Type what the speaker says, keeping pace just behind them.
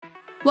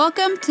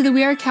Welcome to the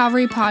We Are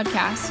Calvary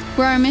podcast,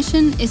 where our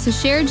mission is to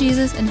share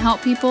Jesus and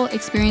help people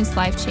experience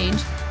life change.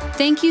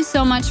 Thank you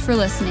so much for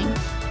listening.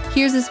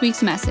 Here's this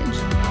week's message.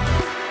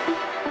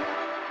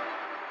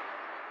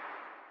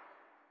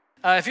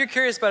 If you're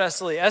curious about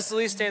SLE,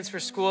 SLE stands for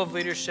School of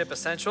Leadership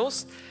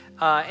Essentials,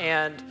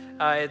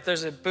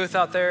 there's a booth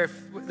out there.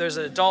 There's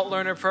an adult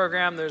learner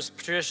program. There's a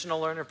traditional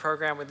learner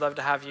program. We'd love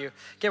to have you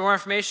get more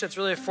information. It's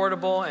really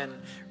affordable and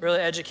really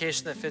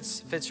education that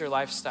fits your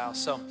lifestyle.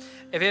 So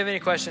if you have any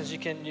questions, you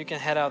can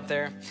head out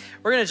there.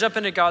 We're going to jump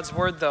into God's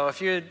Word, though.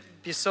 If you would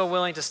be so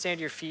willing to stand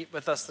to your feet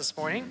with us this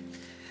morning.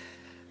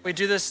 We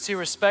do this to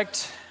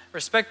respect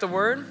the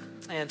Word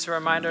and to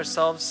remind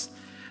ourselves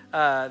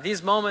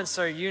these moments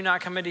are you not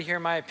coming to hear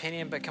my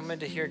opinion, but coming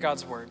to hear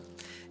God's Word.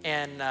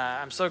 And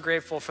I'm so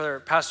grateful for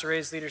Pastor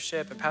Ray's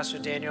leadership and Pastor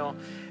Daniel.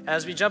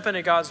 As we jump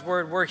into God's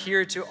Word, we're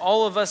here to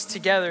all of us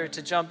together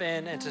to jump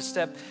in and to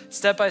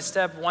step by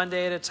step, one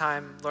day at a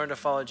time, learn to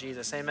follow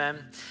Jesus. Amen.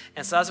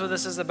 And so that's what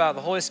this is about.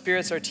 The Holy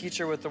Spirit's our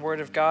teacher with the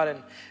Word of God.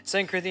 And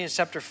 2 Corinthians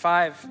chapter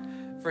 5,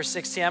 verse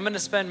 16. I'm going to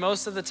spend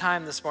most of the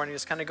time this morning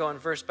just kind of going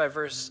verse by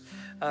verse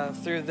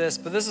through this.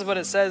 But this is what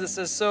it says. It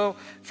says, so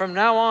from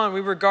now on,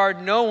 we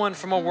regard no one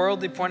from a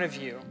worldly point of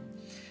view.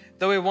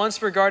 Though we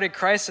once regarded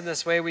Christ in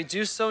this way, we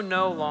do so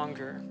no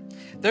longer.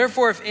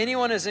 Therefore, if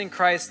anyone is in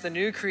Christ, the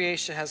new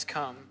creation has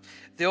come.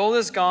 The old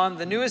is gone,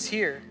 the new is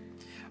here.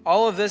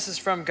 All of this is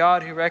from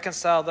God who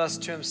reconciled us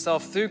to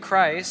himself through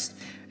Christ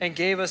and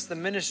gave us the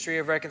ministry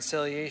of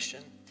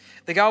reconciliation.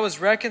 That God was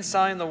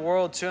reconciling the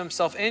world to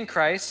himself in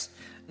Christ,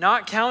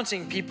 not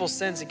counting people's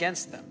sins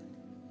against them.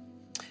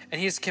 And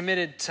he's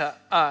committed to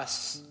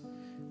us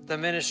the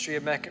ministry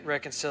of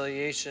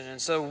reconciliation. And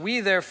so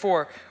we,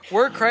 therefore,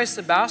 were Christ's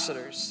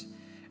ambassadors.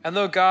 And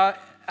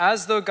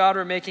as though God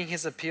were making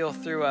his appeal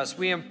through us,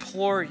 we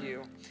implore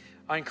you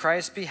on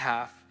Christ's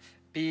behalf,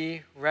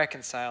 be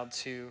reconciled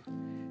to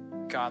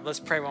God. Let's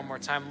pray one more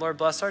time. Lord,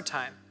 bless our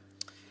time.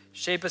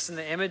 Shape us in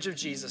the image of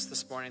Jesus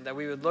this morning, that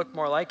we would look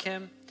more like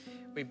him,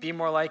 we'd be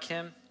more like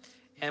him,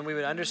 and we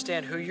would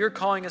understand who you're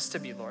calling us to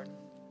be, Lord.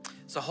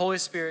 So Holy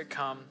Spirit,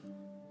 come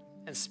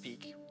and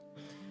speak.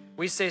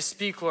 We say,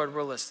 speak, Lord,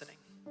 we're listening.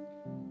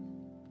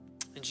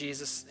 In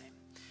Jesus' name,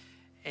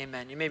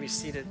 amen. You may be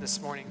seated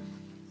this morning.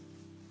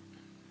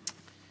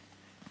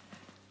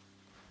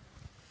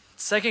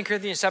 2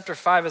 Corinthians chapter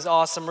 5 is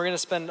awesome. We're going to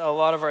spend a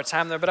lot of our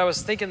time there. But I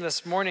was thinking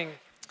this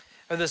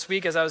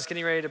week as I was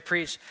getting ready to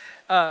preach,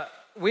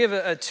 we have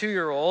a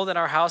 2-year-old in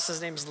our house.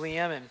 His name's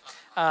Liam,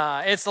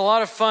 and it's a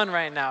lot of fun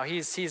right now.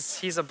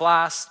 He's a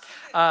blast.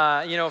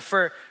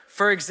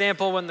 For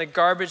example, when the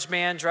garbage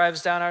man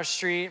drives down our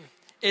street,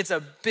 it's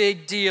a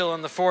big deal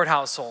in the Ford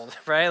household,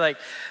 right? Like,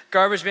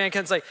 garbage man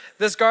comes, like,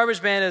 this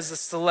garbage man is a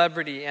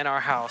celebrity in our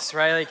house,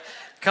 right? Like,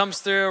 comes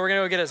through, we're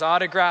gonna go get his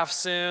autograph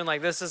soon.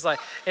 Like, this is like,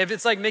 if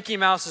it's like Mickey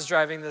Mouse is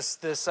driving this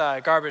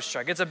garbage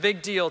truck. It's a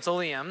big deal to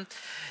Liam.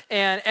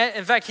 And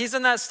in fact, he's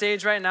in that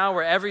stage right now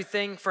where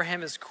everything for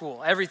him is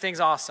cool. Everything's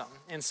awesome.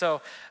 And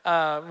so,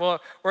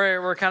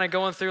 we're kind of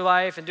going through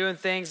life and doing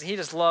things. And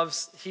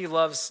he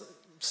loves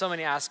so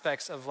many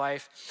aspects of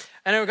life.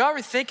 And it got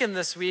me thinking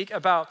this week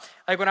about,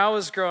 like, when I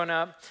was growing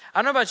up. I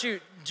don't know about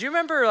you. Do you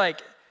remember,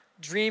 like,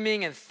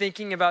 dreaming and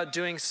thinking about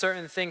doing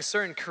certain things,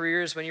 certain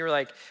careers when you were,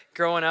 like,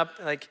 growing up?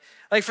 Like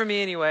for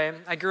me anyway,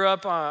 I grew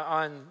up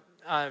on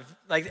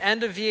like the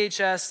end of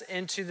VHS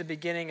into the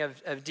beginning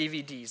of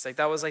DVDs. Like,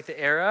 that was like the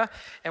era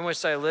in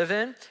which I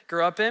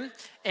grew up in.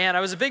 And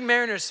I was a big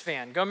Mariners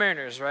fan. Go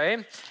Mariners,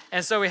 right?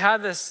 And so we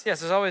had this, yes,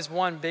 there's always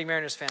one big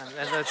Mariners fan.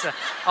 And that's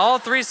all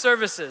 3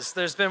 services,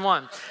 there's been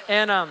one.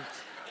 And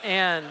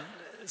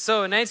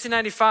so in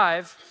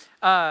 1995,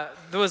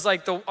 there was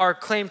like our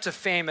claim to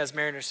fame as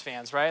Mariners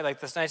fans, right? Like,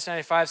 this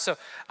 1995. So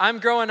I'm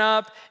growing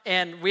up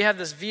and we have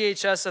this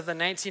VHS of the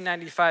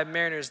 1995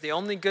 Mariners. The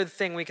only good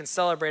thing we can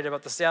celebrate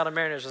about the Seattle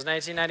Mariners was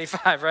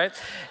 1995, right?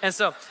 And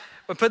so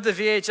we put the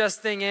VHS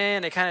thing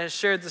in. It kind of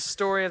shared the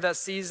story of that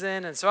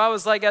season. And so I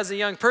was like, as a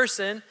young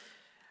person,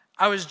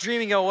 I was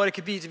dreaming of what it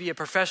could be to be a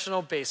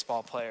professional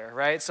baseball player,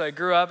 right? So I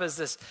grew up as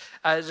this,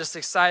 just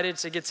excited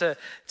to get to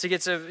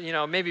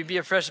maybe be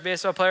a professional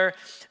baseball player.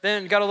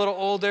 Then got a little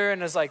older,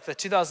 and it was like the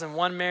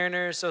 2001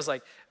 Mariners. So it was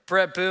like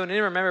Brett Boone.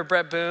 Anyone remember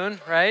Brett Boone,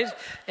 right?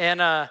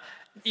 And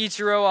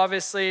Ichiro,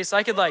 obviously. So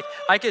I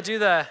could do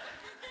the,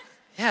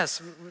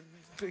 yes.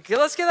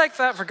 Let's get like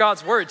that for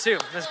God's word too.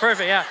 That's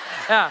perfect.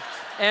 Yeah.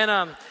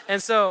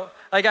 And so,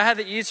 like, I had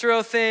the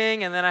Ichiro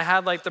thing, and then I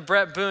had like the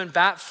Brett Boone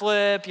bat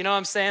flip, you know what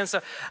I'm saying?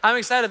 So I'm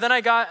excited. Then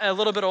I got a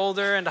little bit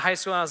older into high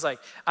school, and I was like,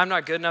 I'm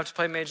not good enough to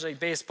play Major League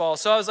Baseball.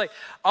 So I was like,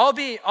 I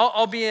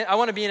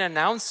want to be an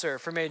announcer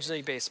for Major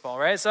League Baseball,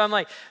 right? So I'm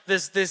like,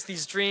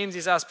 these dreams,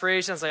 these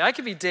aspirations, like I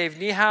could be Dave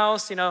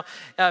Niehaus,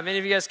 many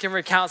of you guys can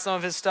recount some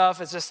of his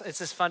stuff. It's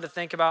just fun to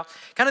think about.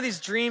 Kind of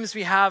these dreams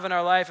we have in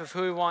our life of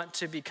who we want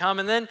to become.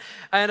 And then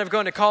I ended up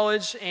going to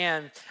college,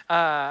 and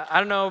I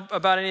don't know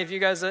about any of you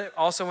guys that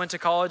also went to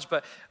college, but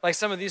but like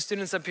some of these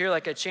students up here,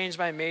 like I changed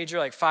my major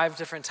like 5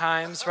 different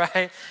times,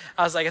 right?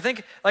 I was like, I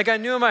think, like I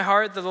knew in my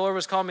heart that the Lord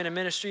was calling me to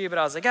ministry, but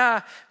I was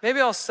like, maybe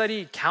I'll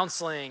study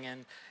counseling,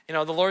 and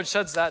the Lord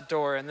shuts that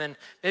door. And then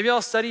maybe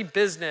I'll study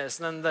business,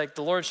 and then like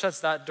the Lord shuts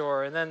that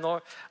door. And then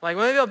Lord, I'm like,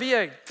 well, maybe I'll be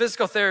a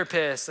physical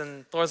therapist.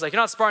 And the Lord's like,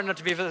 you're not smart enough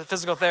to be a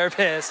physical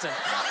therapist.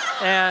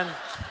 And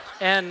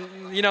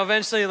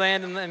eventually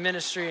land in the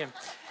ministry. And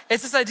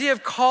it's this idea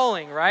of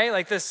calling, right?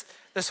 Like this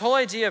whole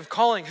idea of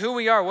calling, who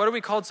we are, what are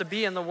we called to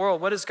be in the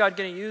world? What is God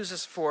going to use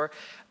us for?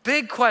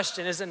 Big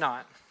question, is it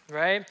not,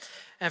 right?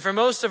 And for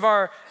most of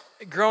our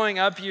growing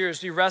up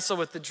years, we wrestle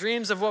with the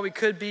dreams of what we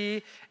could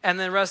be, and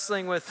then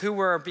wrestling with who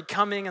we're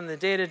becoming in the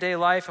day-to-day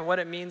life and what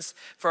it means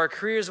for our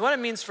careers, what it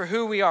means for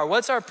who we are.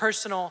 What's our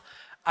personal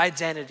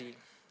identity?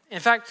 In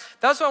fact,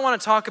 that's what I want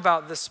to talk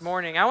about this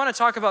morning. I want to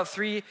talk about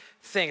 3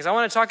 things. I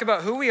want to talk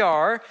about who we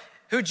are,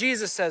 who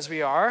Jesus says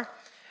we are.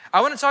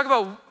 I want to talk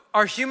about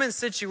our human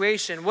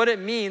situation, what it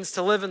means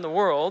to live in the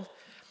world,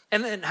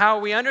 and then how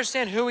we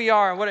understand who we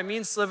are and what it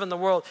means to live in the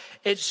world.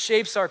 It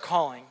shapes our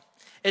calling.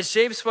 It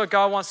shapes what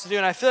God wants to do.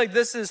 And I feel like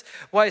this is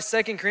why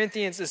 2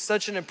 Corinthians is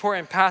such an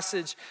important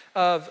passage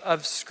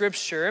of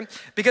Scripture,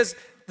 because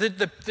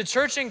the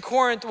church in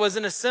Corinth was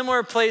in a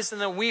similar place than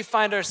that we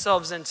find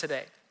ourselves in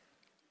today.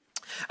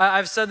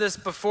 I've said this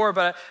before,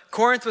 but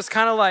Corinth was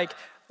kind of like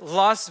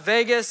Las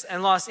Vegas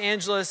and Los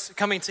Angeles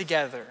coming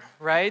together,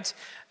 right?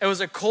 It was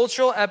a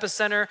cultural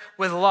epicenter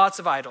with lots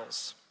of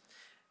idols.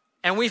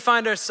 And we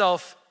find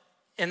ourselves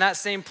in that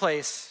same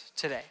place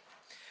today.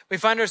 We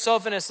find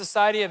ourselves in a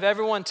society of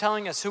everyone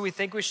telling us who we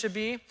think we should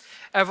be,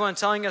 everyone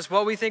telling us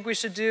what we think we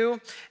should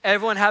do,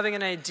 everyone having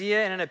an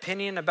idea and an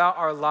opinion about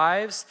our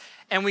lives,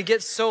 and we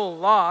get so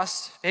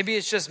lost, maybe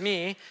it's just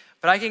me,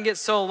 but I can get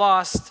so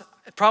lost,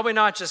 probably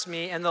not just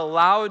me, in the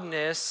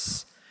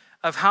loudness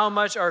of how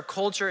much our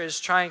culture is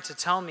trying to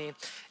tell me.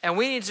 And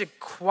we need to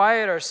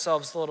quiet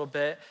ourselves a little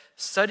bit,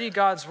 study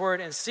God's word,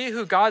 and see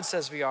who God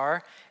says we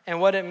are and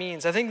what it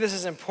means. I think this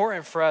is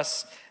important for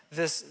us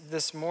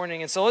this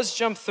morning. And so let's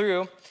jump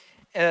through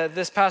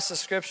this passage of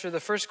Scripture. The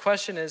first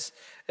question is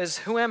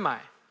who am I?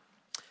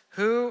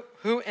 Who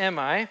am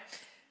I?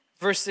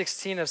 Verse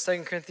 16 of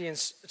 2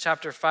 Corinthians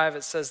chapter 5,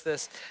 it says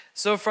this: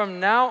 so from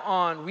now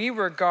on, we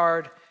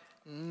regard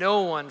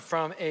no one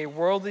from a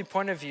worldly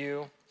point of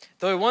view.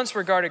 Though we once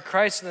regarded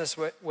Christ in this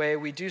way,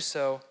 we do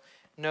so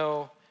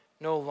no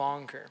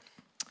longer.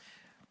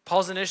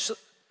 Paul's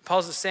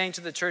saying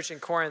to the church in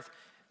Corinth,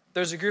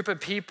 there's a group of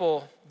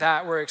people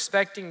that were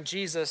expecting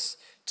Jesus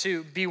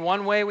to be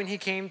one way when he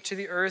came to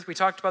the earth. We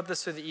talked about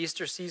this through the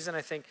Easter season.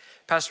 I think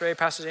Pastor Ray,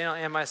 Pastor Daniel,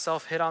 and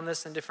myself hit on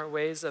this in different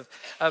ways of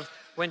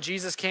when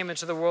Jesus came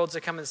into the world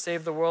to come and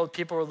save the world,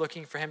 people were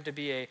looking for him to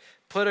be a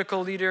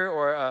political leader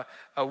or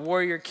a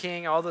warrior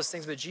king, all those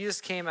things. But Jesus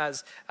came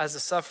as a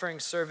suffering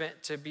servant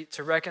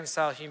to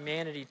reconcile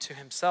humanity to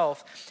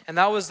himself. And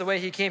that was the way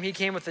he came. He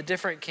came with a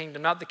different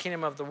kingdom, not the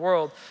kingdom of the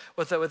world,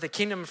 with the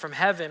kingdom from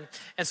heaven.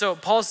 And so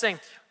Paul's saying,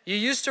 you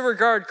used to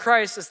regard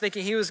Christ as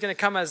thinking he was going to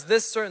come as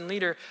this certain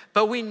leader,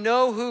 but we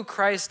know who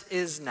Christ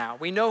is now.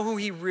 We know who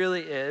he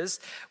really is.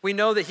 We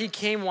know that he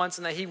came once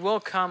and that he will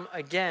come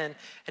again.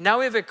 And now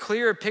we have a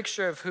clearer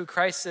picture of who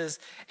Christ is.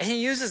 And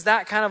he uses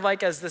that kind of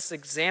like as this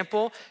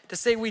example to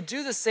say we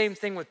do the same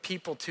thing with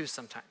people too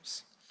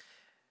sometimes.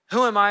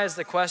 Who am I is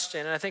the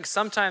question. And I think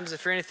sometimes,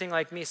 if you're anything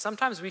like me,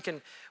 sometimes we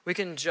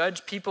can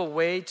judge people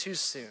way too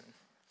soon.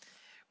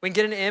 We can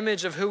get an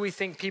image of who we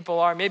think people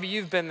are. Maybe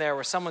you've been there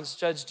where someone's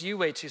judged you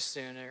way too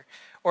soon.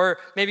 Or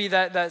maybe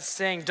that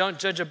saying, don't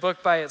judge a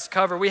book by its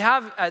cover. We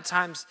have at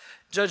times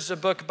judged a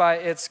book by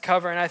its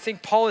cover. And I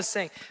think Paul is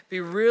saying, be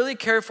really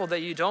careful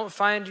that you don't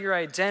find your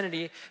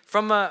identity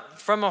from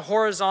a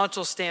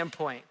horizontal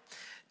standpoint.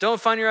 Don't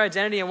find your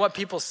identity in what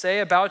people say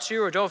about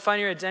you, or don't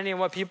find your identity in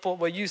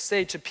what you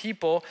say to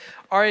people.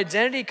 Our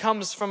identity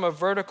comes from a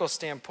vertical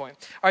standpoint.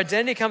 Our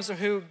identity comes from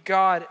who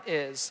God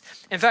is.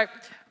 In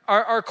fact,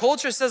 our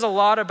culture says a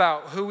lot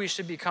about who we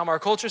should become. Our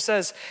culture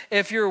says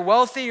if you're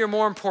wealthy, you're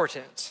more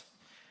important.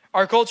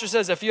 Our culture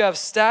says if you have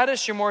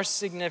status, you're more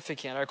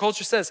significant. Our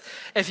culture says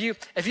if you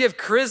have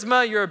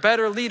charisma, you're a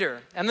better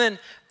leader. And then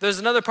there's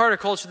another part of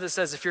culture that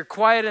says if you're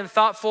quiet and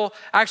thoughtful,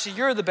 actually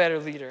you're the better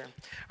leader.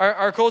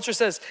 Our culture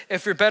says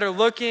if you're better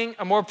looking,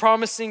 a more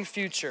promising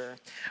future.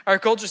 Our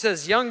culture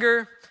says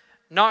younger,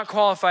 not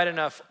qualified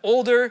enough.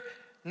 Older,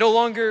 no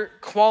longer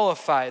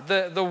qualified.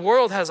 The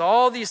world has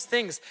all these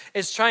things.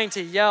 It's trying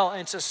to yell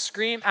and to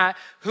scream at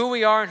who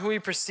we are and who we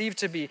perceive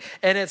to be.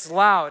 And it's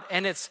loud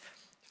and it's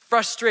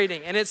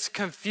frustrating and it's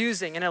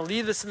confusing. And it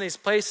leaves us in these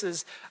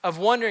places of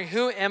wondering,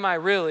 who am I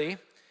really?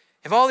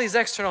 Of all these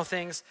external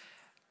things.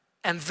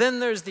 And then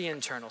there's the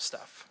internal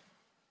stuff.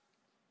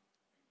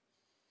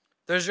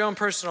 There's your own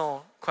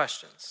personal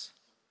questions.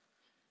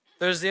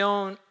 There's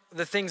the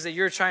things that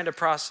you're trying to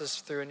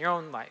process through in your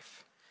own life.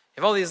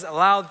 You have all these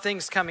loud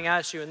things coming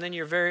at you, and then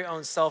your very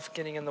own self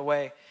getting in the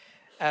way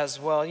as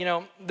well.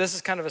 This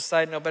is kind of a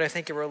side note, but I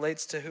think it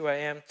relates to who I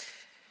am.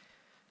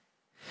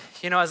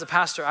 As a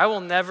pastor, I will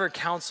never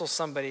counsel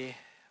somebody,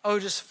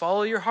 just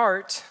follow your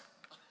heart.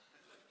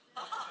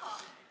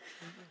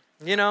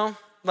 you know?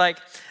 Like,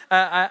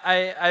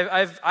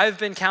 I've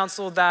been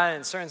counseled that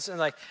in certain,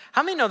 like,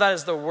 how many know that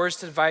is the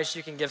worst advice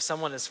you can give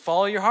someone is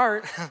follow your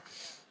heart?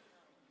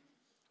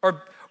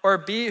 or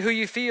be who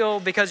you feel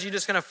because you're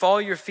just gonna follow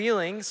your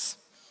feelings.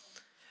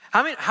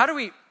 How do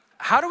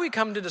we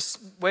come to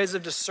ways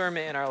of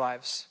discernment in our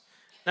lives?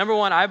 Number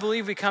one, I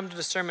believe we come to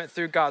discernment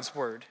through God's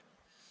word,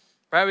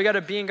 right? We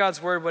gotta be in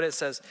God's word, what it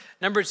says.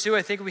 Number two,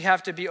 I think we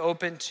have to be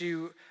open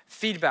to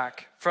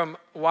feedback from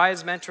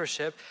wise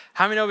mentorship.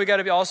 How many know we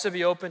gotta also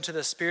be open to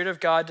the Spirit of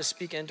God to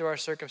speak into our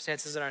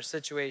circumstances and our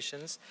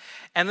situations?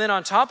 And then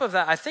on top of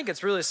that, I think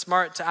it's really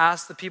smart to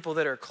ask the people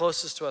that are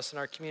closest to us in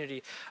our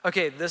community,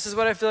 okay, this is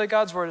what I feel like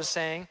God's word is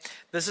saying.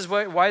 This is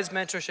what wise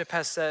mentorship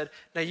has said.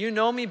 Now you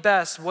know me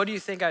best. What do you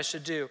think I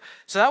should do?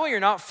 So that way you're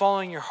not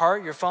following your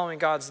heart, you're following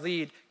God's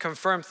lead,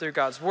 confirmed through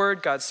God's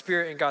word, God's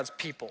Spirit, and God's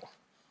people.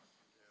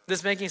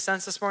 This making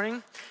sense this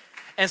morning?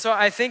 And so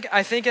I think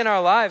in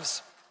our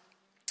lives,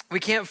 we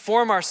can't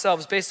form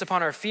ourselves based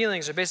upon our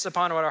feelings or based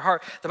upon what our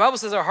heart. The Bible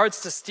says our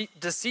heart's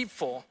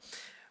deceitful.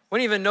 We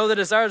don't even know the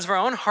desires of our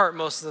own heart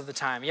most of the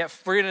time. Yet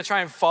we're going to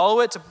try and follow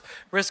it to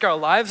risk our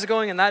lives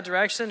going in that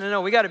direction. No,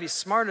 we got to be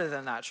smarter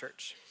than that,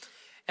 church.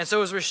 And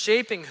so as we're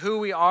shaping who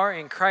we are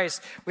in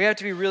Christ, we have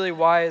to be really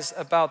wise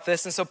about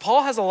this. And so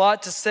Paul has a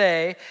lot to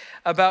say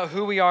about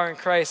who we are in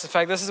Christ. In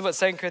fact, this is what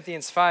 2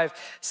 Corinthians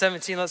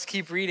 5:17, let's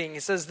keep reading.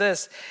 He says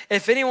this,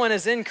 if anyone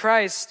is in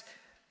Christ,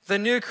 the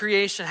new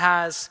creation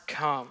has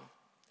come.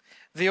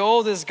 The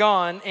old is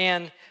gone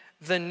and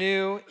the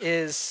new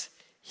is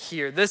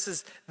here. This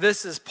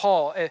is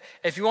Paul.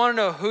 If you want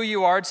to know who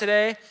you are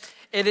today,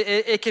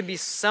 it can be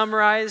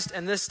summarized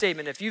in this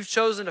statement. If you've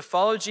chosen to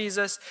follow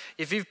Jesus,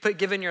 if you've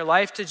given your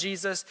life to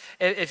Jesus,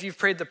 if you've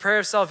prayed the prayer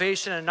of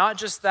salvation, and not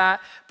just that,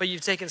 but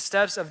you've taken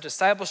steps of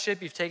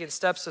discipleship, you've taken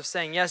steps of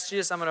saying, yes,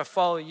 Jesus, I'm going to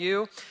follow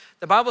you.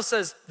 The Bible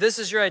says this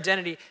is your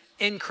identity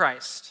in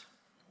Christ.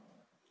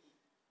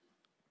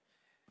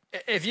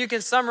 If you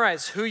can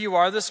summarize who you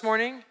are this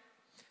morning,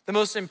 the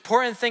most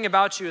important thing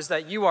about you is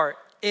that you are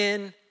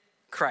in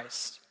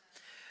Christ.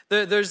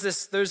 There's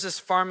this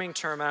farming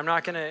term, and I'm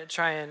not going to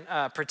try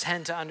and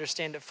pretend to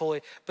understand it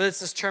fully, but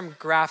it's this term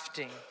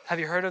grafting. Have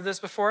you heard of this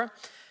before?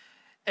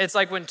 It's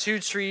like when two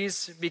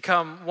trees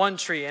become one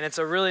tree, and it's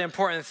a really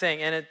important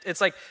thing. And it's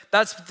like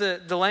that's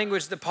the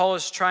language that Paul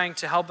is trying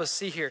to help us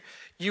see here.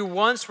 You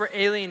once were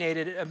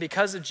alienated, and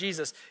because of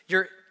Jesus,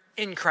 you're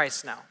in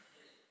Christ now.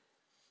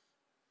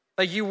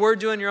 Like you were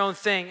doing your own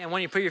thing, and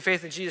when you put your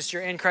faith in Jesus,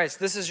 you're in Christ.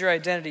 This is your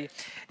identity.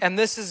 And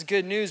this is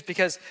good news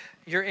because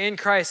you're in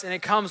Christ, and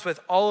it comes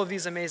with all of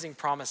these amazing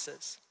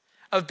promises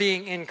of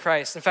being in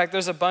Christ. In fact,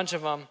 there's a bunch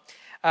of them.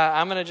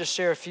 I'm going to just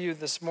share a few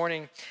this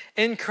morning.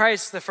 In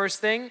Christ, the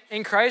first thing,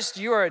 in Christ,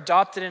 you are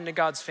adopted into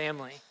God's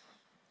family.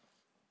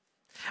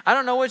 I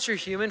don't know what your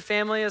human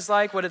family is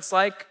like, what it's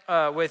like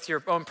with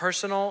your own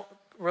personal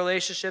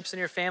relationships in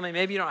your family.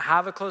 Maybe you don't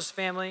have a close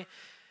family.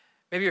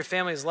 Maybe your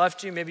family's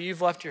left you. Maybe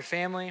you've left your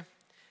family.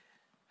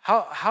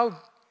 How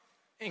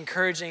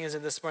encouraging is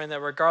it this morning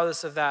that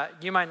regardless of that,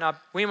 we might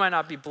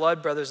not be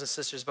blood brothers and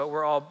sisters, but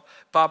we're all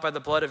bought by the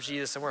blood of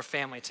Jesus and we're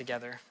family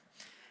together.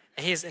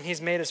 And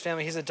he's made us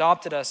family. He's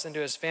adopted us into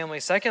his family.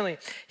 Secondly,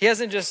 he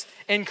hasn't just,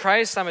 in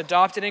Christ, I'm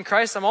adopted. In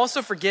Christ, I'm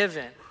also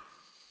forgiven.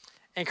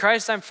 In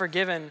Christ, I'm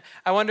forgiven.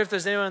 I wonder if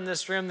there's anyone in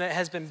this room that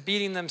has been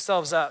beating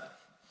themselves up.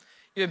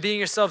 You've been beating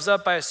yourselves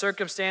up by a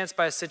circumstance,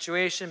 by a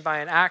situation, by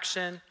an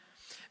action.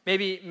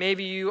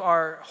 Maybe you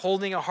are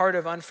holding a heart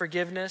of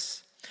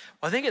unforgiveness.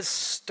 Well, I think it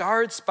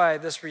starts by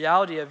this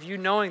reality of you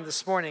knowing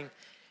this morning,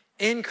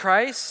 in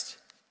Christ,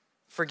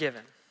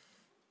 forgiven.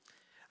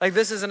 Like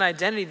this is an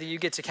identity that you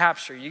get to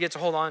capture, you get to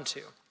hold on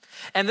to.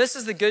 And this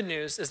is the good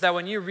news, is that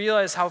when you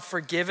realize how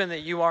forgiven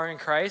that you are in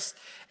Christ,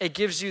 it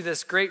gives you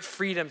this great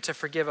freedom to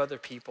forgive other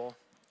people.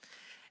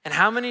 And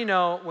how many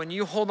know when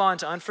you hold on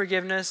to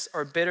unforgiveness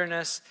or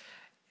bitterness,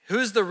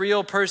 who's the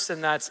real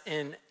person that's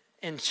in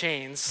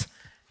chains?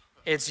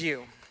 It's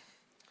you.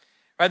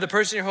 Right? The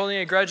person you're holding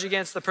a grudge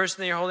against, the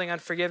person that you're holding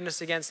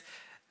unforgiveness against,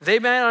 they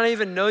may not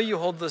even know you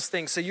hold those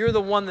things. So you're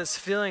the one that's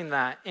feeling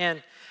that.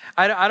 And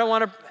I don't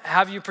want to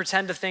have you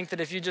pretend to think that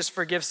if you just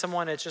forgive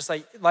someone, it's just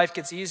like life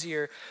gets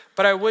easier.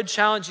 But I would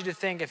challenge you to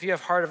think, if you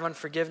have heart of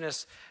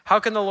unforgiveness, how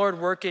can the Lord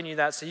work in you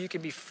that so you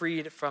can be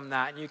freed from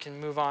that and you can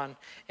move on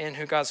in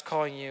who God's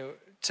calling you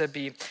to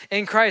be.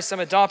 In Christ, I'm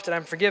adopted,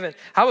 I'm forgiven.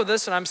 How about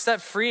this one? I'm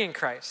set free in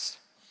Christ.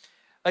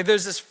 Like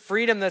there's this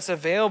freedom that's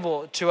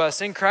available to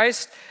us. In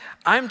Christ,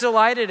 I'm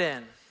delighted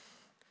in.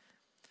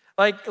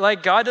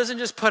 Like God doesn't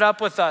just put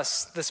up with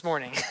us this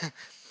morning.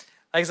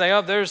 Like he's like,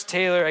 oh, there's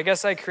Taylor. I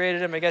guess I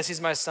created him. I guess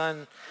he's my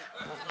son.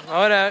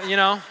 Whatever, you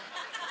know.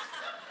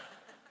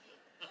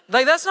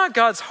 Like that's not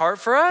God's heart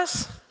for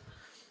us.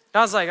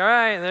 God's like, all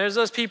right, there's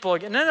those people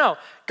again. No.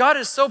 God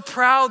is so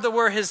proud that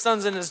we're his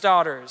sons and his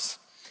daughters.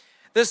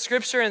 This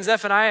scripture in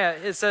Zephaniah,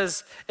 it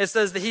says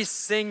that he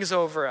sings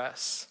over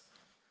us.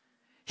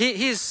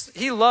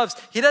 He loves,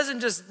 he doesn't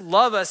just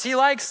love us, he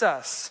likes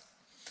us.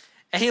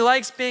 And he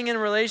likes being in a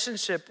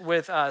relationship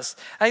with us.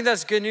 I think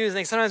that's good news. I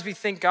think sometimes we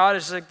think God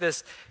is just like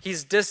this,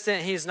 he's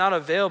distant, he's not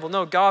available.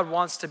 No, God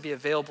wants to be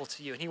available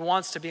to you, and he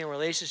wants to be in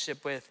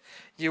relationship with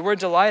you. We're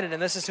delighted,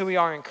 and this is who we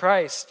are in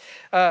Christ.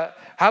 How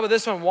about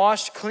this one?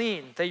 Washed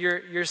clean, that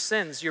your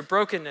sins, your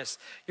brokenness,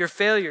 your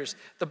failures,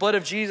 the blood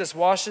of Jesus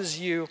washes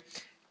you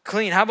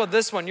clean. How about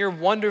this one? You're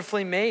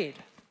wonderfully made.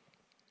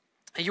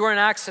 You are an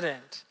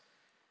accident.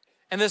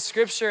 And this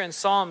scripture in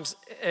Psalms,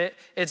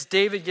 it's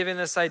David giving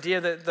this idea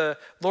that the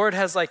Lord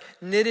has like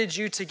knitted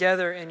you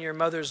together in your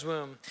mother's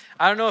womb.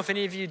 I don't know if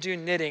any of you do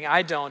knitting.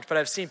 I don't, but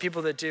I've seen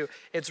people that do.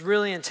 It's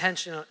really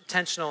intentional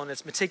and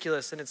it's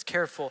meticulous and it's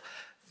careful.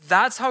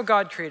 That's how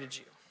God created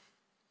you.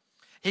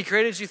 He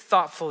created you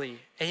thoughtfully,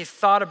 and he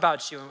thought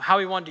about you and how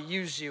he wanted to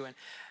use you. And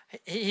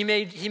he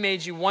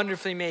made you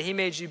wonderfully made. He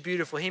made you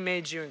beautiful. He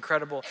made you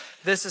incredible.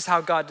 This is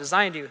how God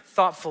designed you,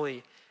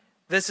 thoughtfully.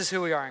 This is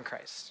who we are in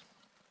Christ.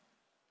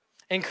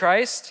 In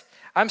Christ,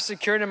 I'm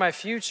secured in my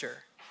future.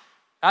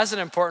 That's an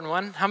important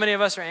one. How many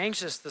of us are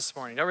anxious this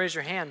morning? Don't raise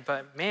your hand,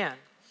 but man,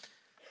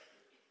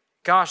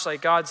 gosh,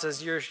 like God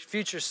says, your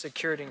future's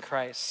secured in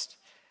Christ.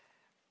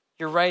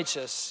 You're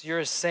righteous.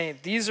 You're a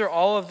saint. These are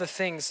all of the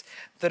things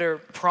that are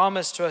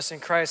promised to us in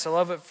Christ. I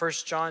love what 1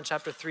 John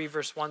chapter 3,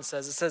 verse 1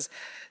 says. It says,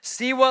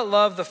 see what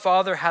love the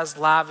Father has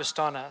lavished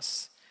on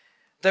us,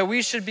 that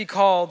we should be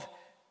called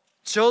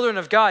children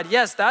of God.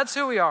 Yes, that's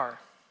who we are.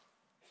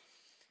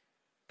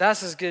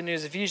 That's his good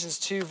news. Ephesians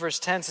 2, verse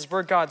 10 says,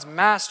 we're God's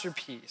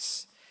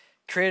masterpiece,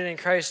 created in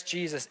Christ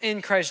Jesus,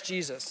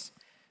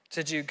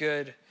 to do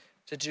good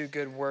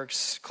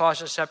works.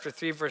 Colossians chapter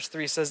 3, verse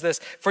 3 says this,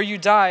 for you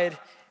died,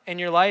 and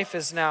your life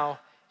is now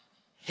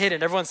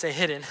hidden. Everyone say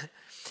hidden.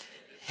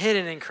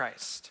 Hidden in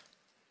Christ.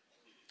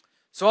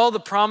 So all the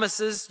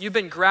promises, you've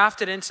been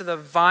grafted into the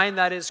vine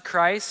that is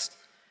Christ,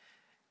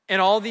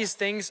 and all these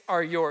things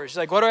are yours.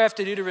 Like, what do I have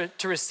to do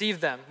to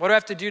receive them? What do I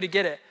have to do to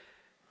get it?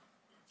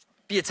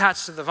 Be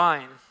attached to the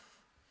vine.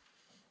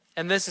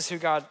 And this is who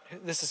God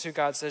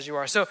says you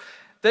are. So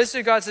this is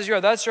who God says you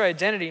are. That's your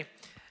identity.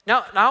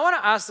 Now I want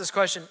to ask this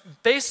question.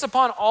 Based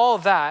upon all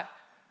of that,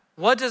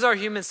 what does our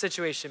human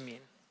situation mean?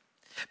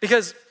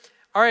 Because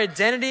our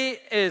identity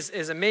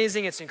is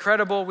amazing. It's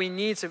incredible. We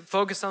need to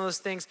focus on those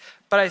things.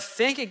 But I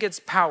think it gets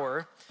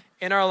power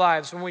in our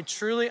lives when we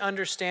truly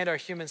understand our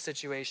human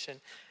situation.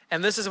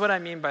 And this is what I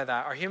mean by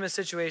that. Our human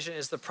situation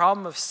is the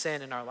problem of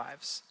sin in our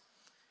lives.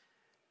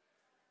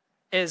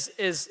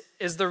 Is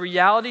the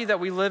reality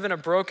that we live in a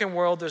broken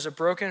world, there's a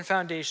broken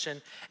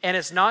foundation, and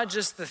it's not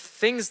just the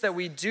things that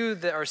we do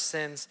that are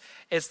sins,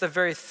 it's the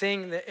very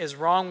thing that is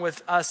wrong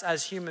with us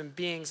as human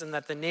beings, and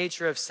that the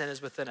nature of sin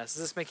is within us.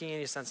 Is this making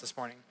any sense this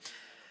morning?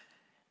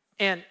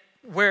 And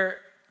where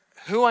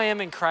who I am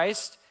in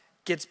Christ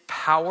gets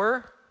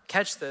power,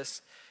 catch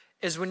this,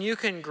 is when you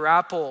can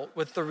grapple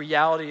with the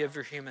reality of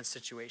your human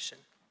situation.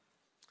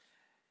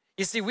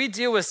 You see, we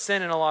deal with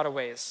sin in a lot of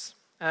ways.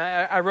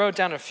 I wrote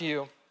down a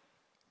few.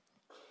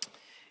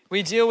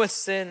 We deal with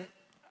sin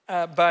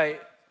by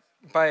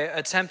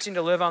attempting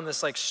to live on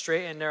this like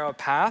straight and narrow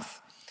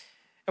path.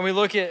 And we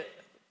look at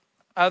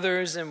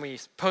others and we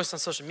post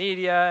on social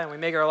media and we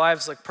make our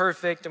lives look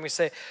perfect and we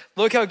say,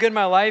 look how good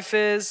my life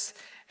is.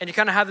 And you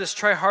kind of have this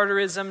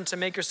try-harderism to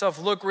make yourself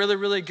look really,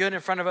 really good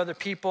in front of other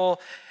people.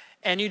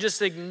 And you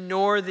just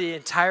ignore the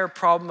entire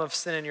problem of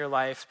sin in your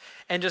life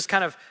and just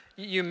kind of,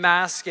 you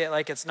mask it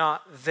like it's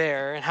not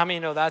there. And how many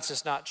know that's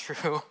just not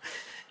true?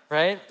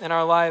 Right, in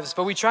our lives.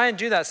 But we try and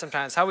do that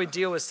sometimes. How we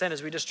deal with sin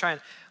is we just try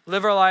and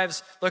live our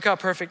lives, look how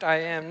perfect I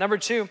am. Number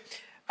two,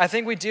 I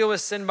think we deal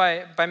with sin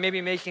by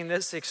maybe making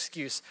this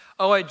excuse.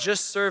 Oh, I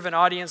just serve an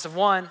audience of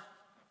one.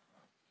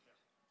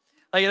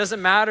 Like it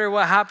doesn't matter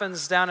what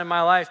happens down in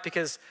my life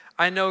because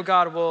I know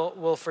God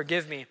will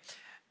forgive me.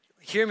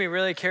 Hear me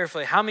really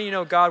carefully. How many of you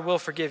know God will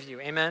forgive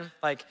you? Amen?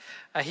 Like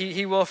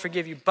he will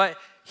forgive you. But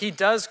he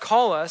does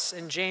call us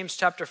in James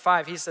chapter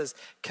 5. He says,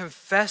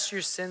 confess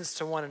your sins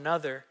to one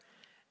another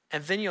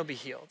and then you'll be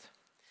healed.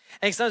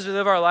 And sometimes we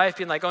live our life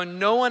being like, oh,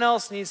 no one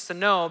else needs to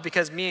know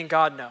because me and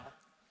God know.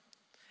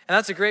 And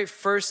that's a great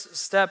first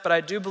step, but I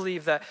do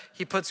believe that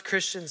he puts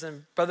Christians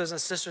and brothers and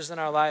sisters in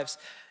our lives,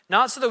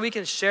 not so that we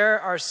can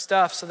share our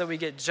stuff so that we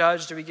get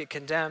judged or we get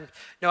condemned.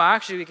 No,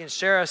 actually we can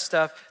share our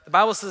stuff. The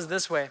Bible says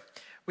this way,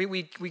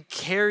 we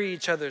carry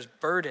each other's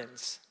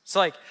burdens. So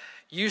like,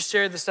 you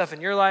share the stuff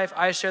in your life,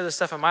 I share the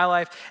stuff in my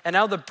life, and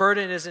now the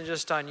burden isn't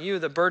just on you,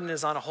 the burden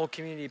is on a whole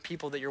community of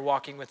people that you're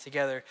walking with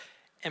together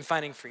and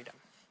finding freedom,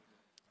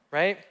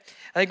 right?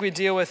 I think we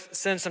deal with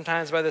sin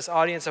sometimes by this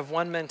audience of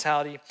one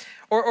mentality.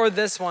 Or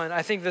this one,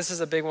 I think this is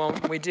a big one.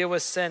 We deal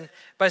with sin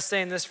by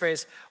saying this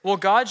phrase, well,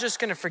 God's just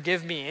gonna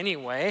forgive me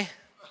anyway.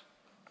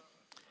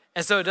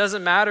 And so it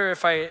doesn't matter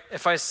if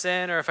I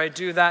sin or if I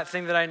do that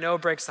thing that I know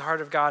breaks the heart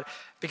of God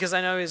because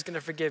I know he's gonna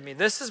forgive me.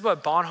 This is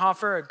what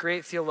Bonhoeffer, a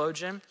great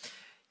theologian,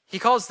 he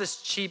calls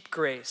this cheap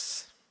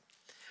grace.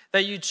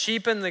 That you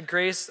cheapen the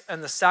grace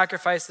and the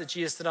sacrifice that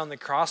Jesus did on the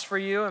cross for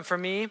you and for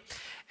me.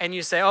 And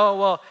you say, oh,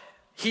 well,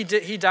 he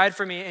died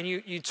for me, and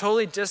you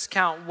totally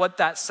discount what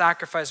that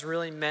sacrifice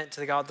really meant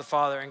to God the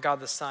Father and God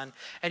the Son,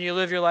 and you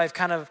live your life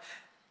kind of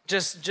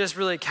just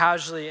really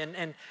casually.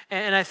 And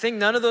I think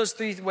none of those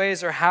three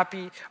ways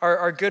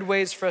are good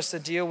ways for us to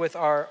deal with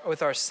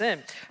our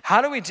sin.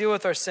 How do we deal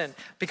with our sin?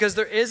 Because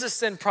there is a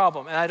sin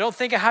problem, and I don't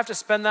think I have to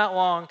spend that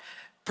long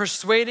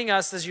persuading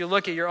us as you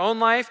look at your own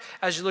life,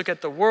 as you look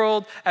at the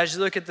world, as you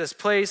look at this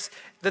place,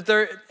 that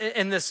there,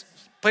 in this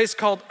place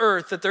called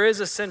earth, that there is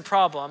a sin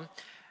problem.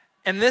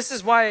 And this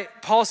is why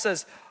Paul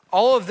says,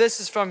 all of this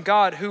is from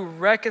God who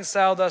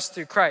reconciled us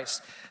through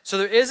Christ. So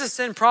there is a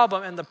sin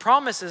problem, and the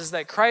promise is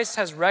that Christ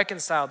has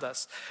reconciled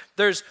us.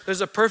 There's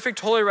a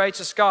perfect, holy,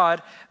 righteous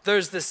God.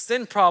 There's this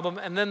sin problem,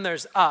 and then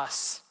there's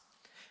us.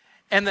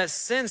 And that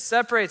sin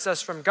separates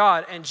us from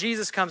God, and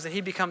Jesus comes and he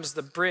becomes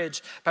the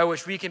bridge by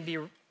which we can be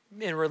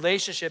in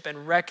relationship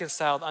and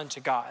reconciled unto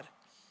God.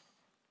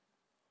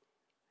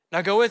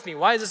 Now go with me.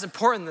 Why is this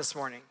important this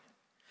morning?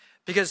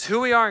 Because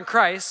who we are in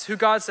Christ, who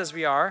God says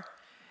we are,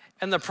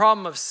 and the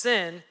problem of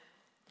sin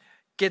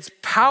gets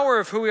power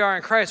of who we are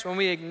in Christ. When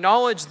we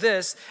acknowledge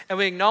this and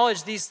we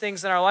acknowledge these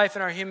things in our life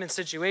and our human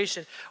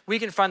situation, we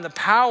can find the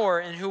power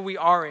in who we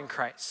are in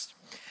Christ.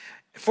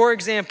 For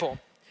example,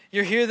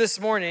 you're here this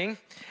morning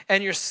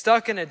and you're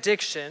stuck in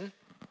addiction.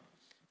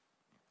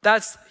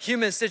 That's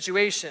human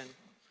situation.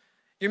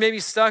 You're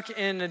maybe stuck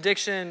in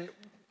addiction,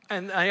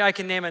 and I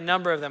can name a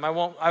number of them. I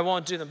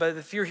won't do them. But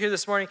if you're here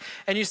this morning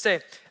and you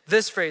say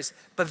this phrase,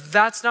 but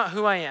that's not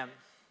who I am.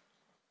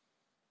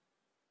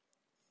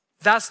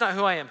 That's not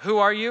who I am. Who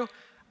are you?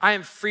 I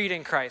am freed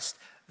in Christ.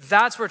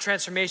 That's where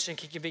transformation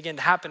can begin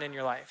to happen in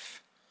your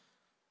life.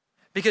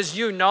 Because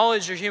you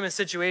acknowledge your human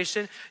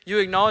situation, you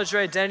acknowledge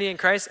your identity in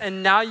Christ,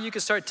 and now you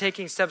can start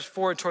taking steps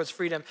forward towards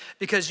freedom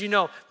because you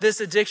know this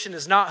addiction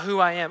is not who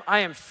I am. I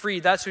am free.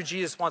 That's who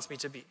Jesus wants me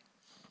to be.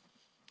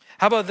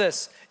 How about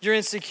this? You're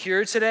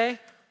insecure today.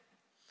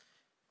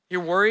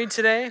 You're worried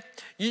today.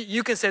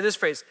 You can say this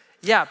phrase,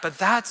 yeah, but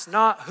that's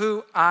not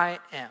who I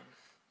am.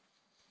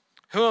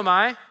 Who am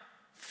I?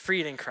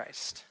 Freed in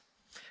Christ.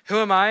 Who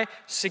am I?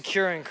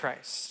 Secure in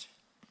Christ.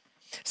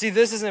 See,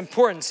 this is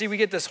important. See, we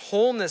get this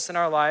wholeness in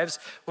our lives.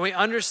 When we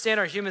understand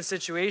our human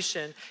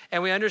situation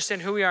and we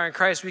understand who we are in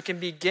Christ, we can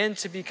begin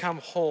to become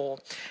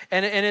whole.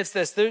 And it's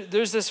this.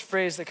 There's this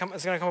phrase that's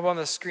going to come up on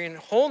the screen.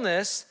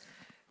 Wholeness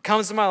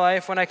comes to my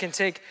life when I can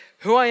take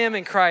who I am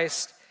in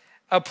Christ,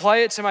 apply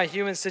it to my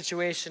human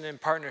situation in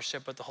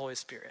partnership with the Holy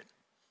Spirit.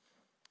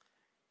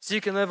 So you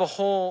can live a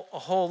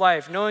whole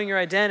life, knowing your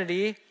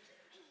identity,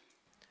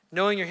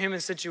 knowing your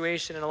human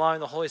situation, and allowing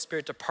the Holy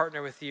Spirit to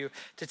partner with you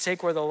to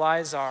take where the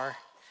lies are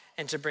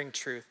and to bring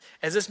truth.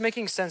 Is this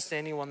making sense to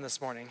anyone this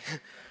morning?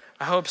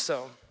 I hope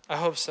so. I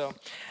hope so.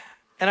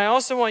 And I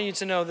also want you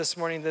to know this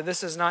morning that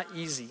this is not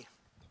easy.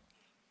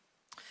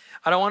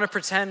 I don't want to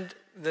pretend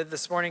that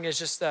this morning is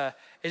just a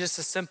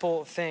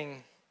simple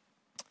thing.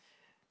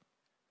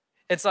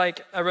 It's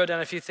like, I wrote down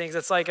a few things.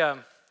 It's like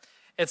a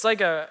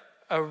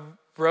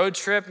road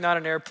trip, not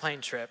an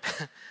airplane trip.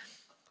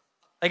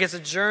 Like it's a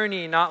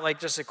journey, not like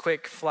just a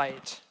quick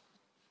flight.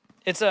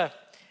 It's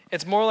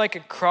more like a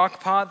crock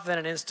pot than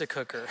an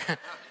Instacooker.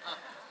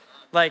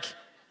 Like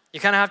you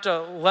kind of have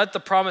to let the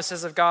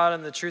promises of God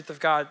and the truth of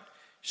God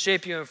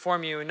shape you and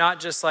form you, and not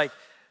just like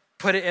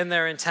put it in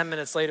there and 10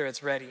 minutes later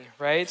it's ready,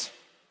 right?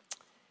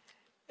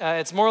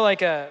 It's more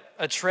like a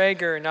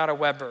Traeger, not a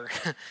Weber.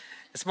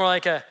 It's more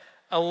like a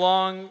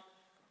long,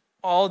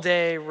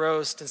 all-day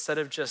roast instead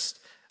of just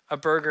a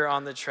burger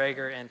on the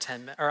Traeger in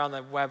 10 minutes, or on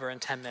the Weber in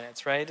 10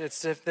 minutes, right?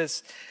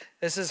 This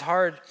is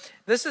hard.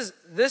 This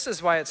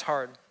is why it's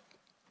hard.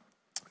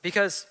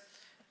 Because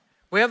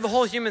we have the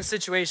whole human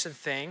situation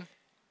thing.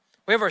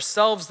 We have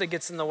ourselves that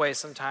gets in the way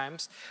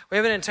sometimes. We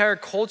have an entire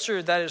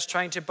culture that is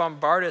trying to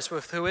bombard us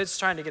with who it's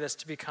trying to get us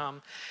to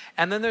become.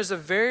 And then there's a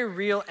very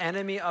real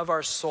enemy of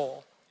our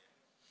soul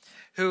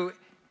who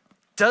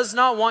does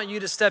not want you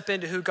to step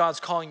into who God's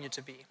calling you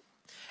to be.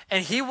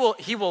 And he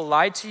will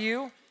lie to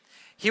you.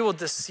 He will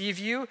deceive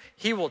you.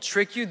 He will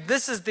trick you.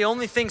 This is the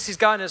only things he's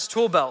got in his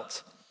tool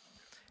belt.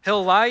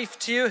 He'll lie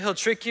to you, he'll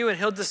trick you, and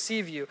he'll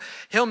deceive you.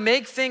 He'll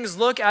make things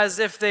look as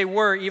if they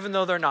were, even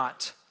though they're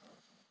not.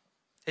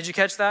 Did you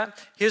catch that?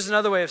 Here's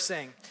another way of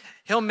saying,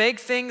 he'll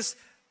take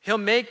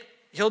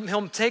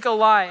a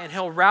lie and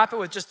he'll wrap it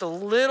with just a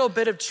little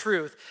bit of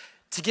truth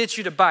to get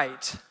you to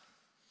bite.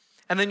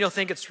 And then you'll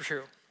think it's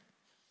true.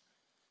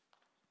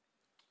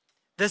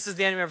 This is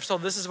the enemy of our soul.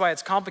 This is why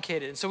it's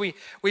complicated. And so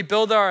we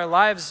build our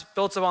lives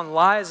built upon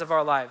lies of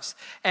our lives.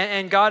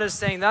 And God is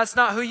saying, that's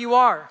not who you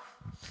are.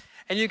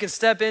 And you can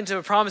step into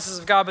the promises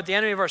of God, but the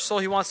enemy of our soul,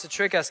 he wants to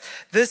trick us.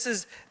 This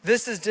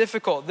is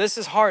difficult. This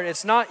is hard.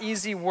 It's not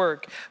easy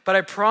work. But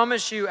I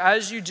promise you,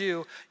 as you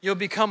do, you'll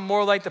become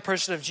more like the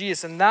person of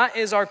Jesus. And that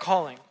is our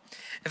calling.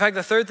 In fact,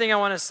 the third thing I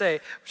want to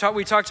say,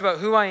 we talked about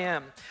who I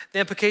am, the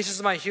implications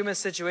of my human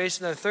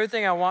situation. The third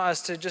thing I want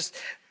us to just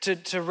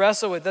to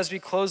wrestle with as we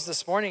close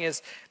this morning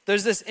is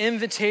there's this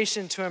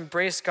invitation to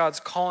embrace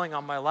God's calling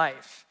on my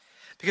life.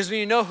 Because when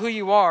you know who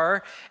you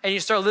are and you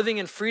start living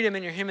in freedom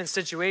in your human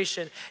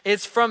situation,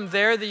 it's from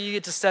there that you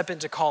get to step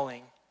into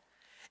calling.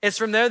 It's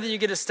from there that you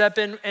get to step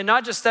in, and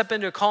not just step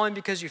into a calling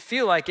because you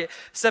feel like it,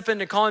 step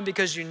into calling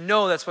because you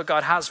know that's what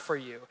God has for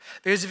you.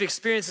 Because you've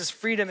experienced this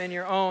freedom in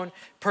your own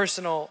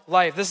personal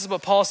life. This is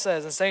what Paul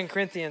says in 2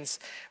 Corinthians.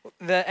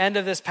 The end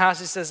of this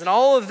passage says, and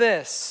all of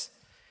this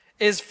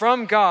is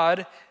from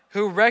God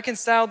who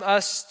reconciled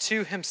us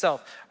to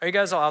himself. Are you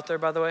guys all out there,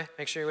 by the way?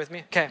 Make sure you're with me.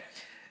 Okay.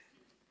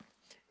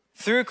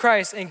 Through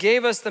Christ, and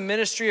gave us the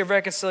ministry of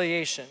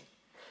reconciliation.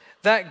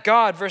 That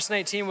God, verse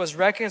 19, was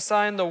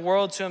reconciling the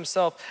world to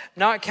himself,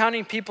 not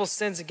counting people's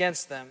sins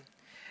against them.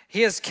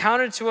 He has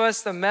counted to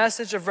us the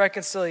message of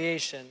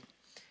reconciliation.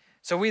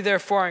 So we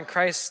therefore in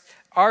Christ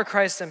are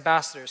Christ's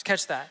ambassadors.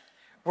 Catch that.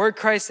 We're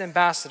Christ's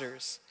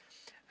ambassadors.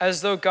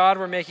 As though God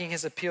were making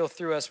his appeal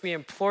through us, we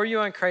implore you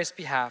on Christ's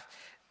behalf,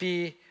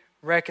 be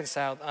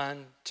reconciled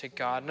unto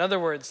God. In other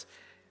words,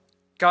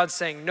 God's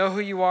saying, know who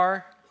you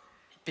are,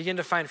 begin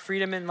to find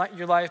freedom in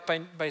your life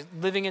by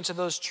living into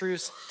those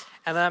truths,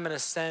 and then I'm going to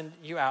send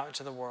you out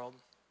into the world.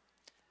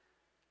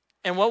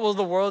 And what will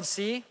the world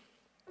see?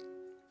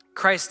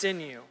 Christ in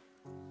you.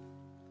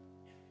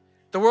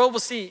 The world will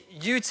see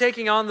you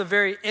taking on the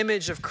very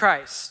image of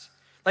Christ.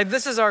 Like,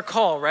 this is our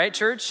call, right,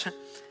 church?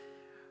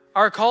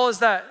 Our call is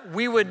that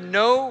we would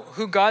know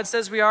who God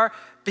says we are,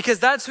 because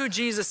that's who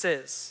Jesus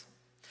is.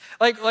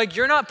 Like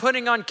you're not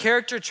putting on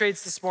character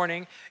traits this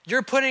morning,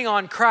 you're putting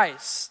on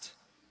Christ.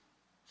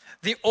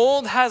 The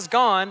old has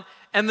gone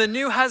and the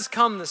new has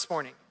come this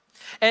morning.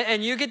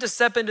 And you get to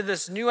step into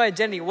this new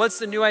identity. What's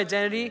the new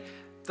identity?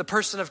 The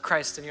person of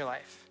Christ in your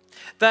life.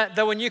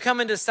 That when you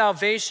come into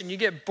salvation, you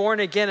get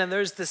born again, and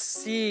there's this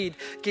seed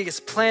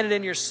gets planted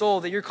in your soul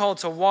that you're called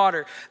to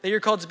water, that you're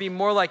called to be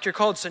more like, you're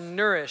called to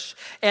nourish.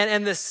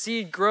 And this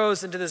seed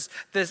grows into this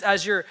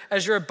as you're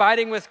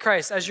abiding with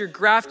Christ, as you're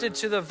grafted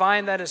to the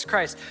vine that is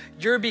Christ,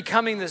 you're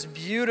becoming this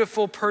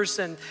beautiful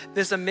person,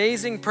 this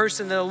amazing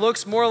person that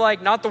looks more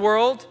like not the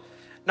world,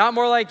 not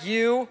more like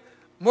you,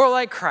 more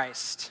like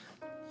Christ.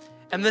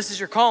 And this is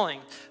your calling.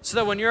 So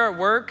that when you're at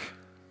work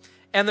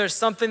and there's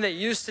something that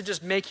used to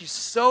just make you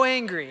so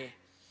angry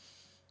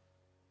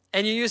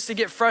and you used to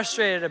get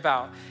frustrated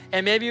about,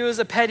 and maybe it was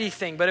a petty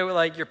thing, but it was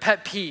like your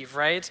pet peeve,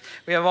 right?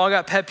 We have all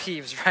got pet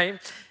peeves, right?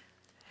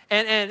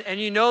 And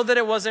you know that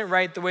it wasn't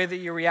right the way that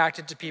you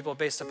reacted to people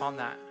based upon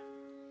that.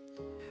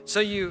 So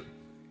you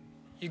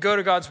go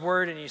to God's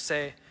word and you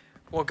say,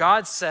 well,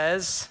 God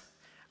says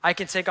I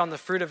can take on the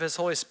fruit of his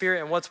Holy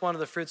Spirit. And what's one of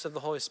the fruits of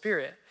the Holy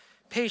Spirit?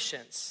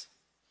 Patience.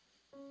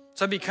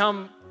 So I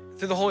become,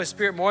 through the Holy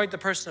Spirit, more like the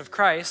person of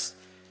Christ.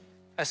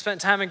 I spent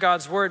time in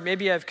God's word.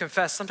 Maybe I've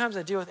confessed. Sometimes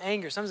I deal with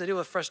anger. Sometimes I deal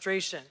with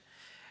frustration.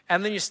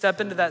 And then you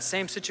step into that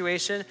same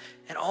situation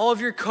and all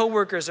of your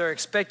coworkers are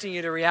expecting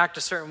you to react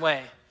a certain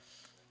way.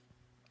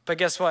 But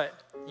guess what?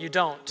 You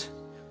don't.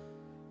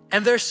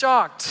 And they're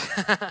shocked.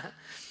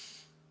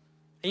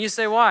 And you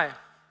say, why?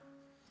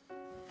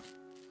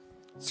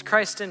 It's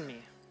Christ in me.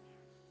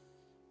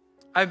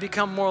 I've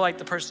become more like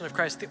the person of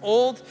Christ. The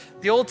old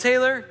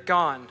Taylor,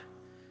 gone.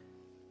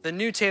 The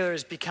new Taylor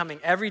is becoming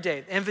every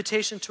day, the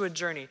invitation to a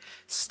journey,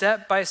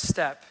 step by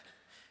step,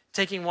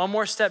 taking one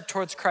more step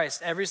towards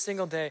Christ every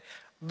single day,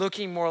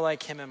 looking more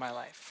like him in my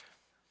life.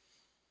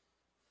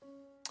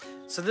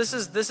 So this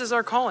is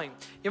our calling.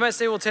 You might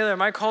say, well, Taylor,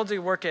 am I called to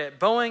work at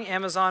Boeing,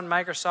 Amazon,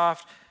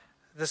 Microsoft,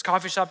 this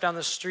coffee shop down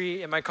the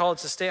street? Am I called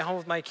to stay at home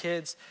with my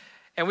kids?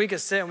 And we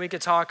could sit and we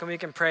could talk and we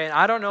can pray. And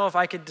I don't know if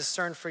I could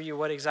discern for you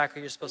what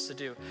exactly you're supposed to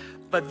do.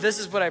 But this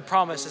is what I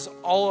promise is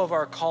all of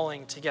our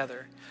calling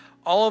together.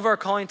 All of our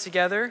calling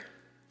together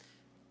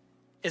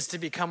is to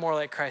become more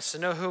like Christ, to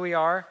know who we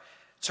are,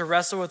 to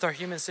wrestle with our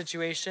human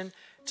situation,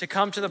 to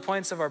come to the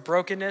points of our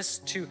brokenness,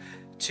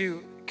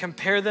 to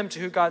compare them to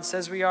who God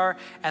says we are,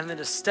 and then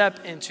to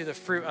step into the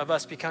fruit of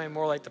us becoming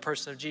more like the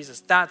person of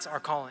Jesus. That's our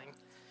calling.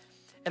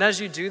 And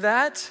as you do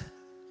that,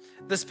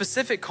 the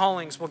specific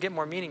callings will get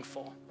more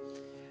meaningful.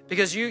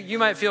 Because you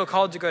might feel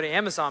called to go to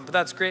Amazon, but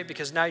that's great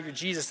because now you're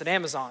Jesus at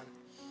Amazon.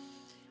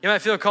 You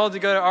might feel called to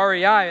go to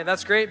REI, and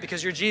that's great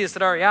because you're Jesus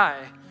at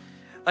REI.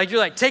 Like you're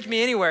like, take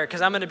me anywhere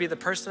because I'm going to be the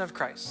person of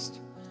Christ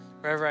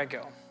wherever I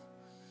go.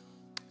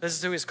 This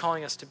is who he's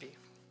calling us to be.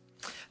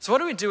 So what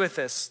do we do with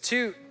this?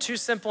 Two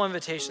simple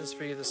invitations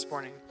for you this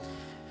morning.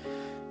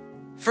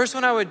 First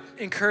one I would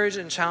encourage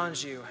and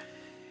challenge you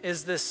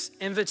is this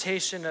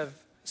invitation of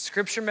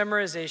scripture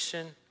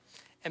memorization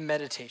and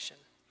meditation.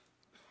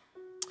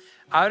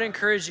 I would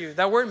encourage you,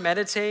 that word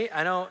meditate,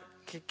 I know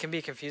it can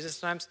be confusing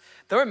sometimes.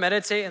 The word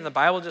meditate in the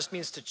Bible just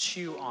means to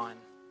chew on.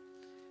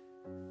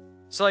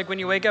 So like when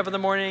you wake up in the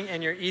morning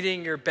and you're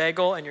eating your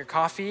bagel and your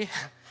coffee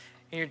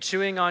and you're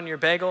chewing on your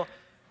bagel,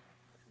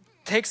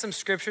 take some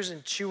scriptures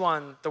and chew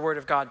on the word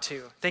of God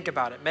too. Think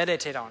about it,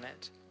 meditate on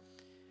it.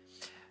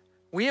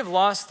 We have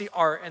lost the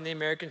art in the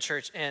American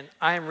church, and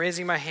I am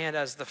raising my hand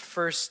as the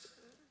first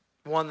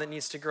one that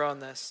needs to grow in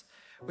this.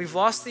 We've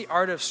lost the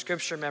art of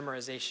scripture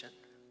memorization.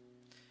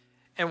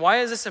 And why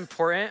is this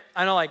important?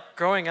 I know like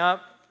growing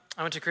up,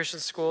 I went to Christian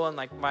school, and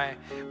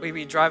we'd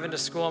be driving to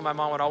school, and my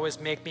mom would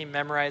always make me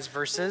memorize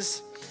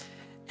verses.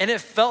 And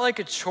it felt like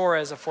a chore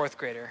as a fourth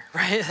grader,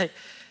 right?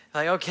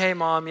 Like, okay,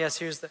 Mom, yes,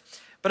 here's the...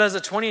 But as a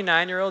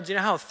 29-year-old, do you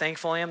know how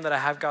thankful I am that I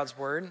have God's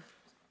word?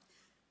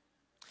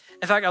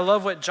 In fact, I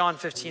love what John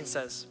 15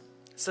 says.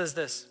 It says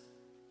this: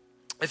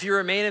 if you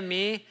remain in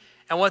me,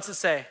 and what's it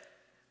say?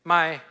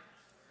 My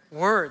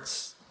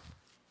words,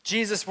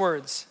 Jesus'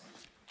 words,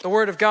 the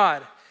word of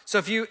God. So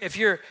if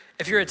you're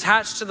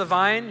attached to the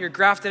vine, you're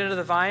grafted into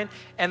the vine,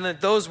 and that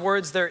those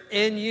words, they're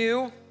in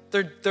you,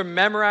 they're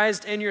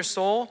memorized in your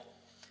soul,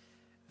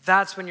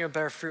 that's when you'll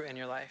bear fruit in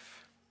your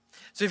life.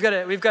 So we've got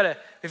to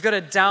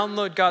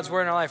download God's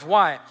word in our life.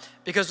 Why?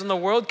 Because when the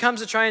world comes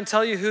to try and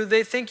tell you who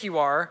they think you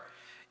are,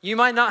 you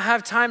might not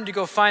have time to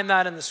go find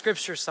that in the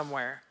scripture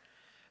somewhere,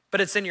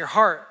 but it's in your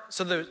heart.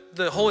 So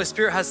the Holy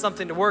Spirit has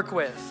something to work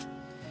with.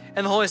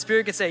 And the Holy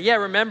Spirit can say, yeah,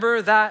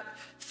 remember that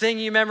thing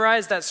you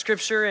memorized, that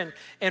scripture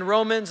in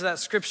Romans, that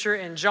scripture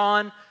in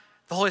John?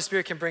 The Holy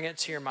Spirit can bring it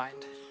to your mind.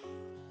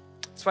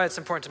 That's why it's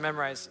important to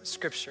memorize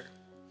scripture.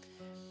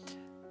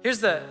 Here's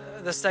the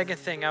second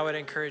thing I would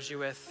encourage you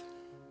with.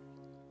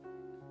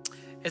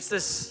 It's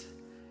this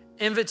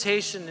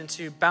invitation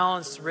into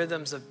balanced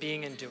rhythms of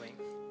being and doing.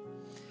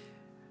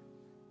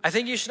 I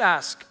think you should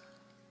ask,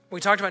 we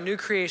talked about new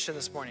creation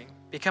this morning,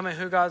 becoming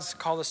who God's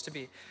called us to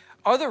be.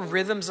 Are the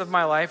rhythms of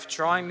my life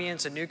drawing me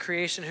into new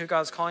creation, who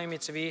God's calling me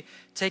to be,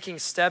 taking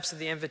steps of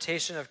the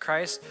invitation of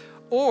Christ?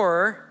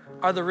 Or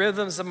are the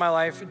rhythms of my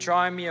life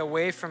drawing me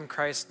away from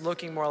Christ,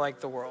 looking more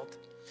like the world?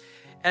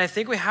 And I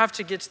think we have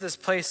to get to this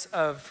place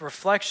of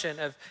reflection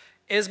of,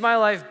 is my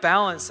life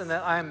balanced in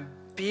that I'm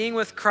being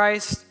with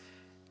Christ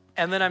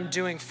and then I'm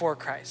doing for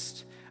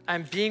Christ?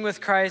 I'm being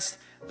with Christ,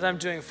 then I'm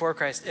doing for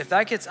Christ. If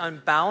that gets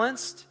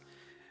unbalanced,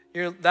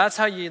 that's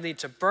how you lead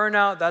to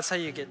burnout. That's how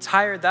you get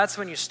tired. That's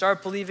when you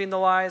start believing the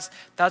lies.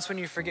 That's when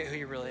you forget who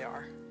you really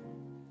are.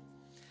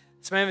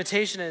 So my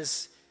invitation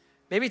is,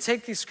 maybe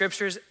take these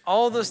scriptures,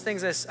 all those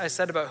things I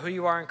said about who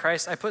you are in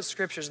Christ. I put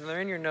scriptures and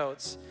they're in your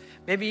notes.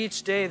 Maybe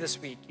each day this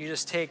week, you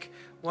just take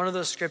one of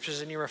those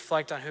scriptures and you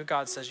reflect on who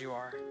God says you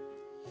are.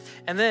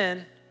 And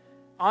then,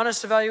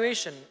 honest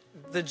evaluation.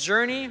 The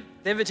journey,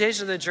 the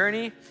invitation of the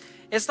journey,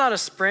 it's not a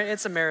sprint,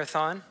 it's a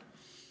marathon.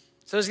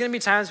 So there's gonna be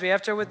times we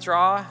have to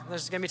withdraw,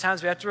 there's gonna be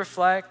times we have to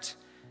reflect,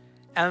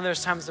 and then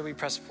there's times that we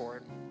press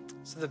forward.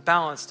 So the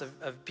balance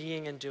of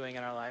being and doing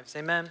in our lives,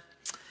 amen?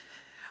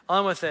 I'll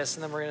end with this,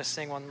 and then we're gonna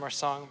sing one more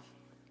song.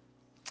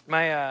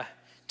 My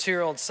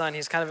 2-year-old son,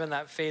 he's kind of in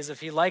that phase of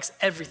he likes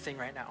everything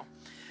right now.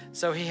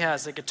 So he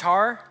has a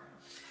guitar,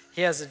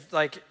 he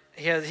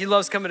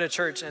loves coming to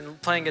church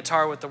and playing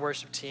guitar with the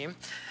worship team.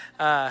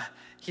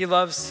 He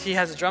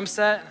has a drum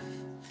set.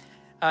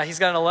 He's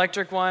got an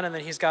electric one, and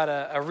then he's got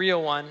a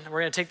real one.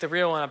 We're going to take the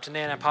real one up to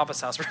Nana and Papa's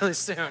house really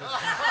soon.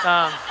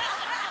 But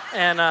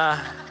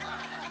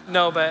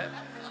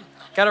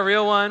got a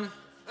real one.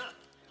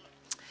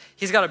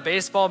 He's got a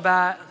baseball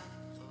bat.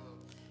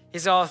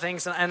 He's got all the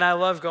things, and I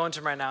love going to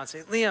him right now and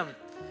say, Liam,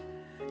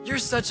 you're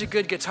such a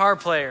good guitar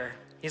player.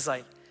 He's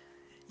like,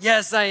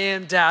 yes, I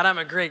am, Dad. I'm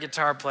a great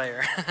guitar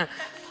player.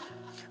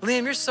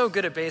 Liam, you're so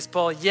good at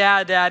baseball.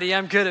 Yeah, Daddy,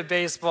 I'm good at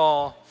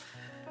baseball.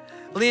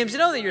 Liam, do you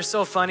know that you're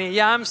so funny?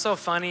 Yeah, I'm so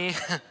funny.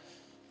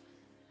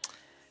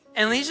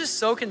 And he's just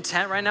so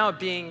content right now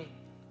being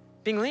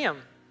Liam,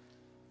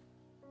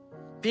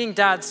 being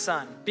Dad's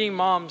son, being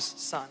Mom's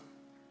son.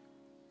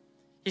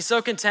 He's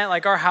so content.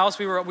 Like our house,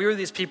 we were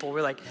these people.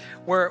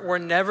 We're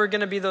never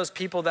gonna be those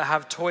people that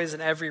have toys in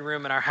every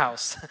room in our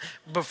house.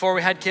 Before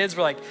we had kids,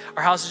 we're like,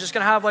 our house is just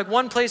gonna have like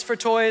one place for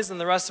toys and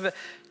the rest of it.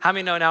 How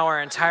many know now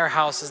our entire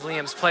house is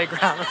Liam's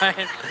playground,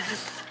 right?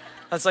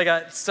 That's like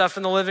got stuff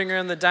in the living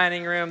room, the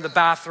dining room, the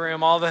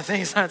bathroom, all the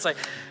things. It's like,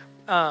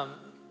 but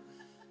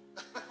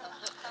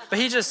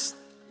he just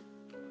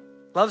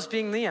loves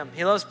being Liam.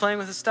 He loves playing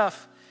with his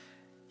stuff.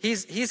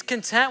 He's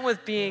content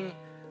with being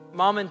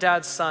Mom and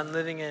Dad's son,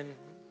 living in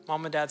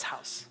Mom and Dad's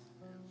house.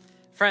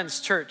 Friends,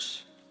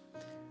 church,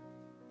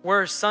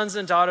 we're sons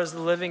and daughters of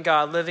the living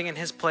God, living in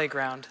his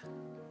playground,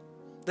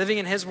 living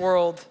in his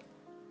world.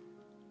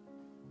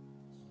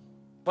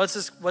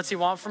 What's he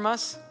want from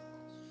us?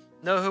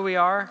 Know who we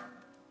are,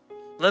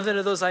 live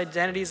into those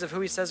identities of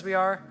who he says we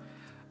are.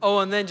 Oh,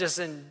 and then just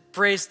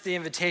embrace the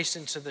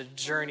invitation to the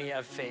journey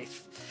of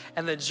faith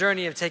and the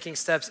journey of taking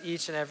steps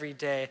each and every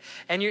day.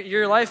 And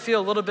your life feel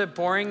a little bit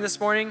boring this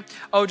morning?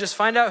 Oh, just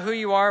find out who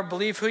you are,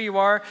 believe who you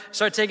are,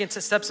 start taking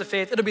steps of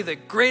faith. It'll be the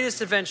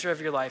greatest adventure of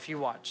your life, you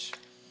watch.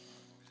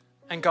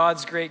 And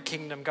God's great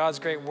kingdom, God's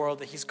great world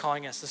that he's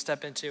calling us to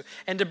step into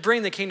and to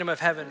bring the kingdom of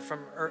heaven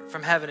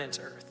from heaven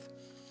into earth.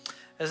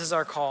 This is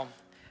our call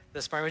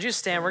this morning. Would you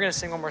stand? We're going to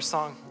sing one more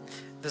song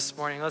this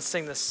morning. Let's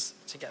sing this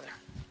together.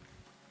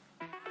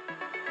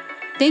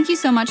 Thank you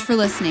so much for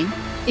listening.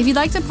 If you'd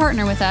like to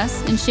partner with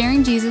us in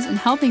sharing Jesus and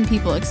helping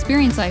people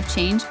experience life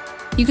change,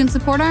 you can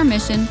support our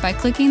mission by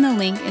clicking the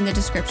link in the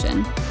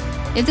description.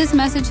 If this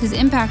message has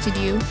impacted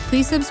you,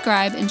 please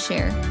subscribe and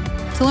share.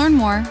 To learn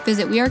more,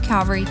 visit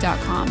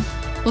wearecalvary.com.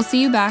 We'll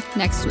see you back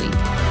next week.